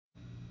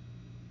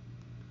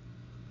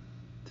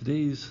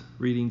Today's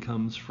reading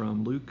comes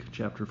from Luke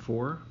chapter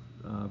 4,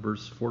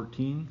 verse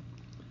 14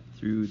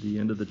 through the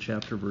end of the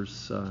chapter,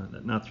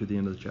 not through the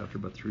end of the chapter,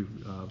 but through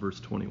verse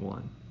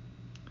 21.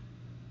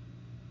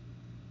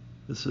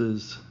 This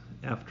is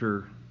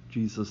after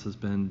Jesus has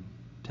been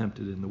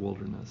tempted in the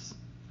wilderness.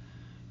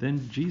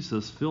 Then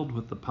Jesus, filled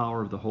with the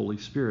power of the Holy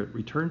Spirit,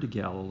 returned to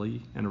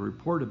Galilee, and a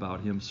report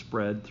about him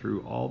spread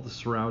through all the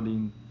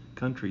surrounding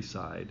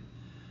countryside.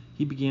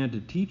 He began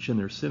to teach in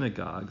their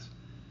synagogues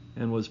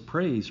and was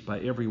praised by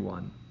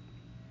everyone.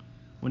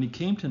 When he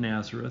came to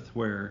Nazareth,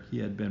 where he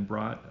had been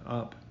brought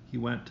up, he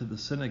went to the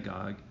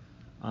synagogue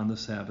on the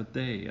Sabbath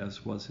day,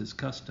 as was his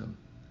custom.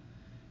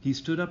 He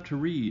stood up to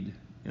read,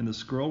 and the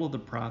scroll of the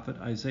prophet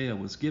Isaiah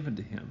was given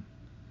to him.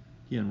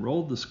 He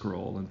unrolled the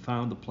scroll and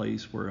found the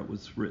place where it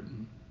was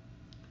written,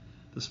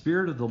 "The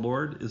Spirit of the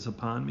Lord is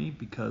upon me,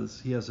 because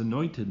he has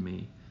anointed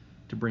me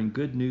to bring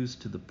good news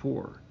to the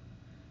poor.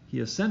 He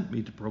has sent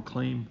me to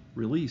proclaim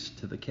release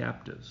to the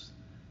captives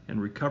and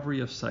recovery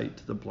of sight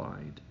to the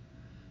blind,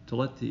 to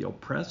let the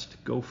oppressed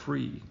go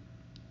free,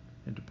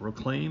 and to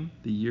proclaim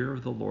the year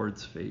of the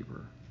Lord's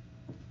favor."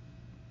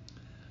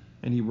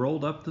 And he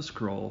rolled up the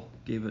scroll,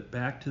 gave it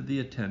back to the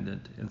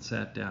attendant, and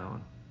sat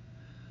down.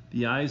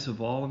 The eyes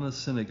of all in the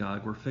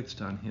synagogue were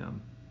fixed on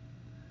him.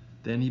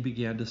 Then he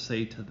began to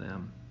say to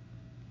them,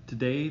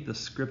 "Today the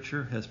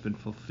scripture has been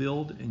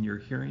fulfilled in your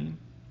hearing."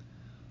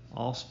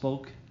 All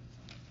spoke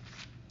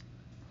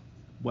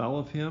well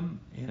of him,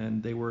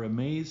 and they were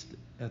amazed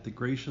at the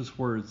gracious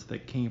words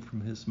that came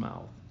from his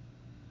mouth.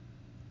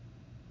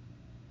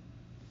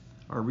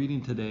 Our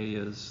reading today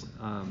is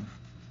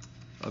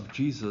of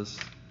Jesus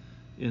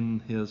in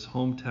his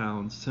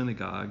hometown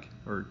synagogue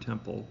or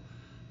temple,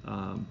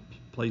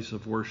 place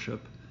of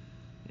worship.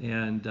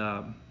 And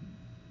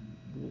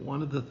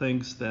one of the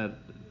things that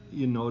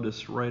you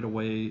notice right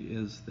away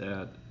is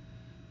that,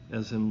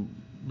 as in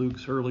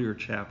Luke's earlier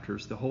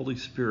chapters, the Holy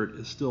Spirit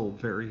is still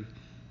very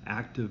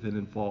active and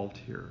involved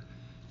here.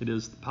 It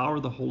is the power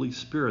of the Holy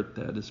Spirit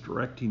that is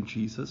directing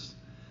Jesus,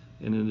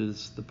 and it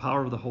is the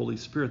power of the Holy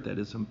Spirit that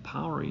is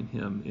empowering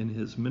him in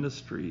his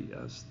ministry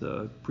as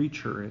the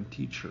preacher and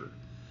teacher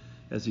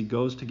as he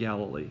goes to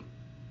Galilee.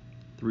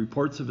 The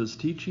reports of his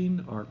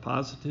teaching are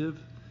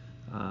positive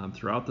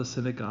throughout the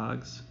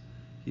synagogues.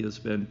 He has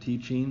been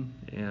teaching,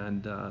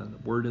 and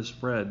word has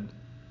spread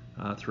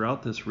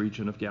throughout this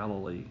region of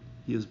Galilee.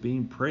 He is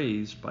being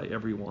praised by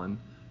everyone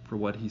for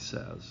what he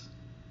says.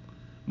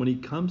 When he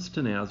comes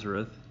to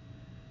Nazareth,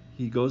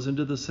 he goes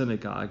into the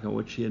synagogue in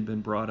which he had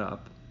been brought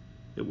up.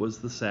 It was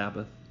the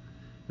Sabbath,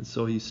 and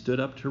so he stood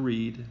up to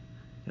read,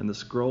 and the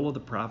scroll of the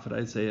prophet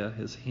Isaiah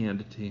is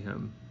handed to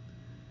him.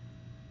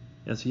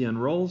 As he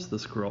unrolls the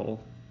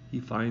scroll, he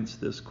finds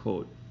this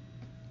quote,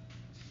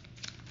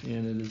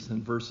 and it is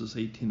in verses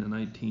 18 and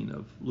 19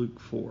 of Luke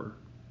 4.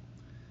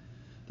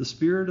 "The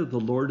Spirit of the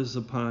Lord is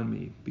upon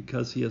me,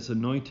 because he has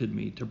anointed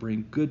me to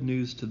bring good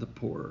news to the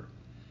poor.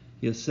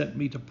 He has sent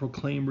me to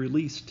proclaim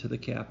release to the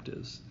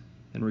captives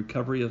and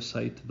recovery of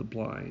sight to the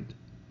blind,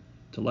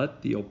 to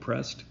let the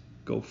oppressed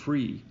go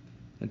free,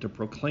 and to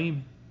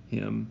proclaim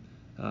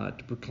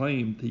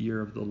the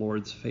year of the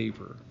Lord's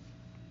favor."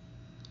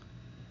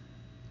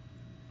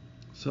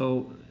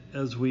 So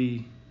as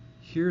we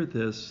hear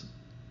this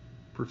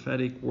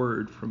prophetic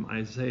word from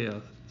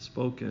Isaiah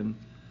spoken,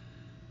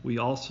 we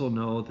also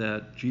know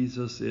that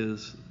Jesus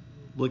is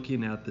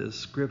looking at this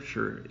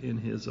scripture in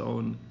his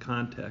own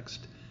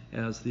context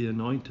as the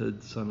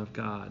anointed Son of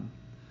God.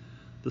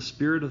 The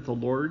Spirit of the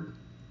Lord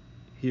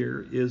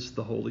here is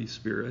the Holy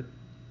Spirit,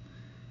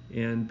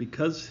 and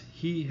because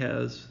he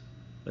has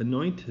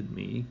anointed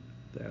me,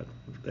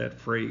 that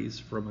phrase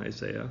from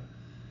Isaiah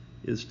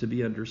is to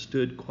be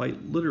understood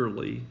quite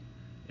literally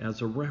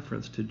as a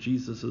reference to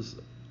Jesus'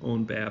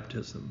 own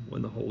baptism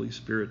when the Holy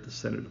Spirit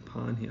descended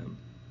upon him.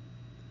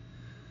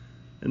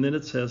 And then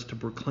it says to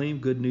proclaim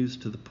good news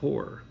to the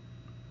poor.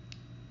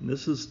 And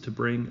this is to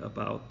bring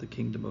about the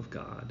kingdom of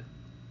God.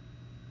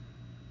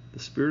 The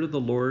Spirit of the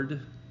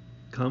Lord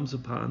comes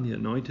upon the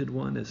anointed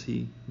one as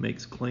he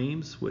makes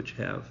claims which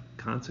have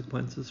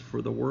consequences for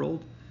the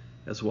world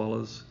as well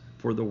as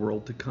for the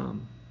world to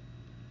come.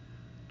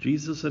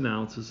 Jesus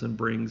announces and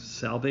brings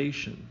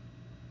salvation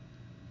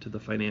to the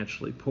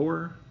financially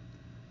poor,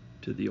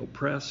 to the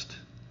oppressed,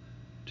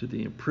 to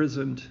the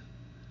imprisoned,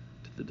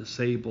 to the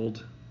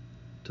disabled,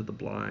 to the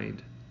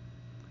blind.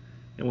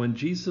 And when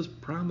Jesus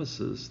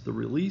promises the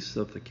release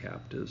of the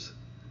captives,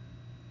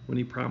 when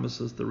he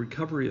promises the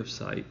recovery of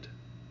sight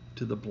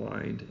to the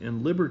blind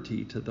and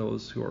liberty to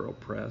those who are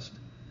oppressed,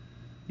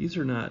 these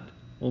are not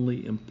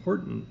only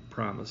important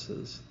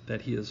promises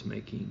that he is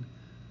making,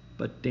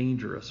 but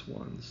dangerous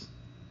ones.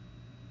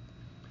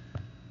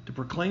 To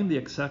proclaim the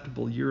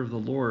acceptable year of the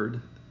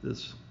Lord,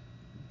 this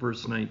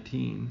verse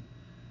 19,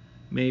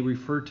 may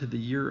refer to the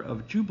year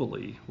of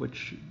Jubilee,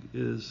 which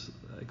is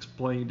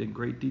explained in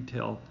great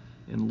detail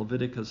in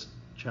Leviticus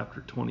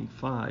chapter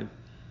 25.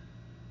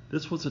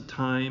 This was a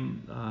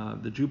time,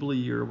 the Jubilee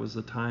year was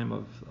a time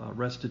of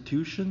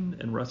restitution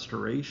and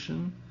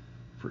restoration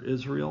for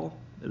Israel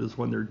It is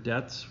when their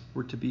debts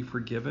were to be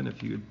forgiven.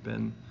 If you had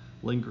been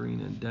lingering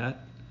in debt,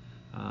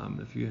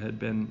 if you had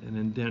been an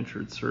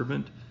indentured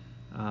servant,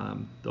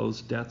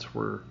 those debts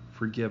were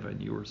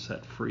forgiven. You were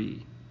set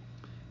free.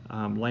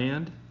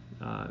 Land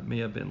may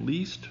have been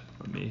leased,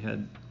 or may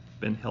have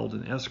been held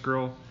in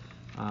escrow,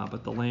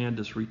 but the land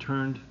is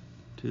returned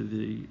to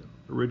the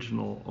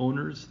original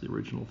owners, the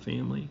original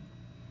family.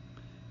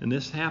 And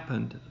this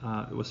happened,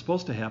 it was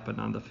supposed to happen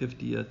on the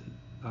 50th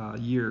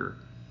year,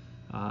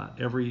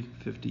 every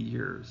 50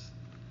 years.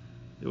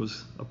 It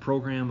was a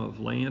program of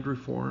land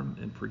reform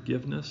and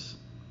forgiveness,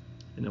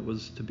 and it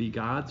was to be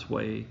God's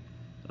way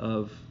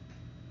of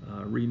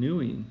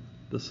renewing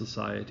the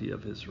society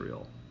of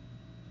Israel.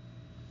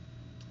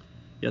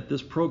 Yet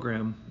this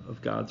program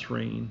of God's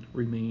reign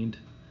remained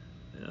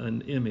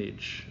an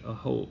image, a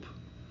hope,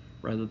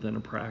 rather than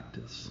a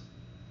practice.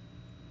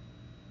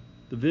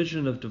 The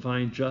vision of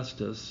divine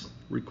justice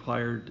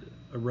required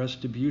a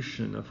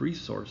restitution of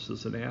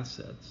resources and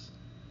assets,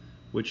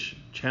 which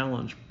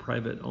challenged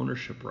private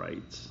ownership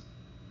rights.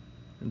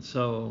 And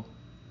so,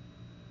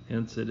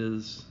 hence it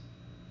is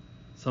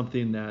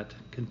something that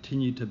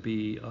continued to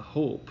be a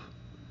hope,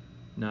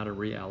 not a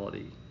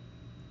reality.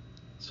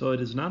 So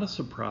it is not a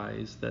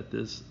surprise that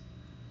this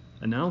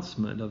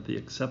announcement of the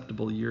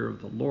acceptable year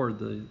of the Lord,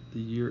 the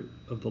year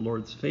of the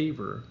Lord's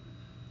favor,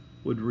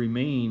 would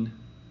remain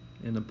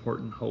an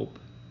important hope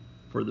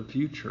for the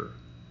future.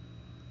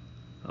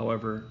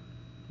 However,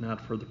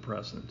 not for the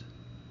present.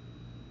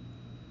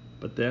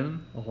 But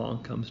then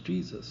along comes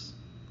Jesus,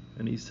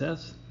 and he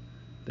says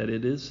that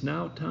it is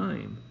now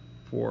time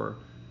for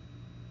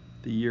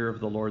the year of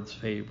the Lord's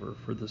favor,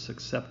 for this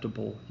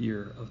acceptable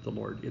year of the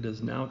Lord. It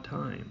is now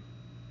time.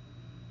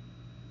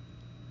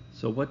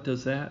 So what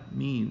does that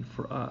mean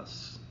for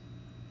us?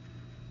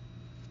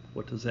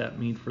 What does that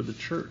mean for the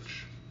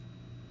church?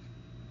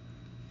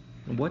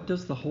 And what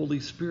does the Holy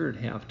Spirit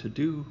have to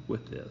do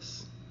with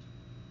this?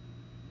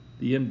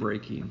 The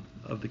inbreaking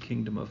of the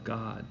kingdom of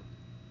God.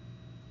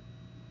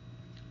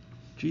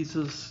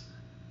 Jesus'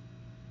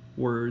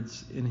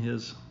 words in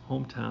his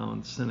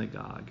hometown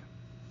synagogue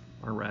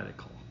are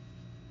radical.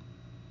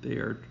 They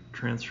are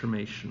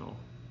transformational.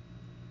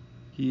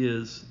 He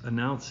is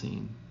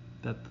announcing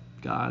that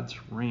God's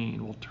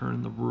reign will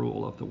turn the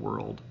rule of the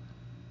world,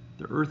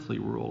 the earthly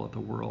rule of the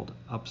world,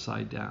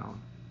 upside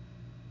down.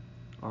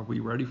 Are we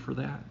ready for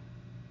that?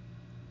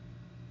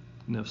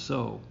 And if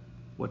so,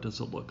 what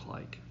does it look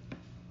like?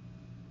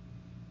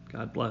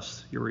 God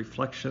bless your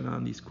reflection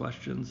on these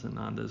questions and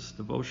on this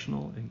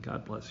devotional, and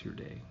God bless your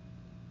day.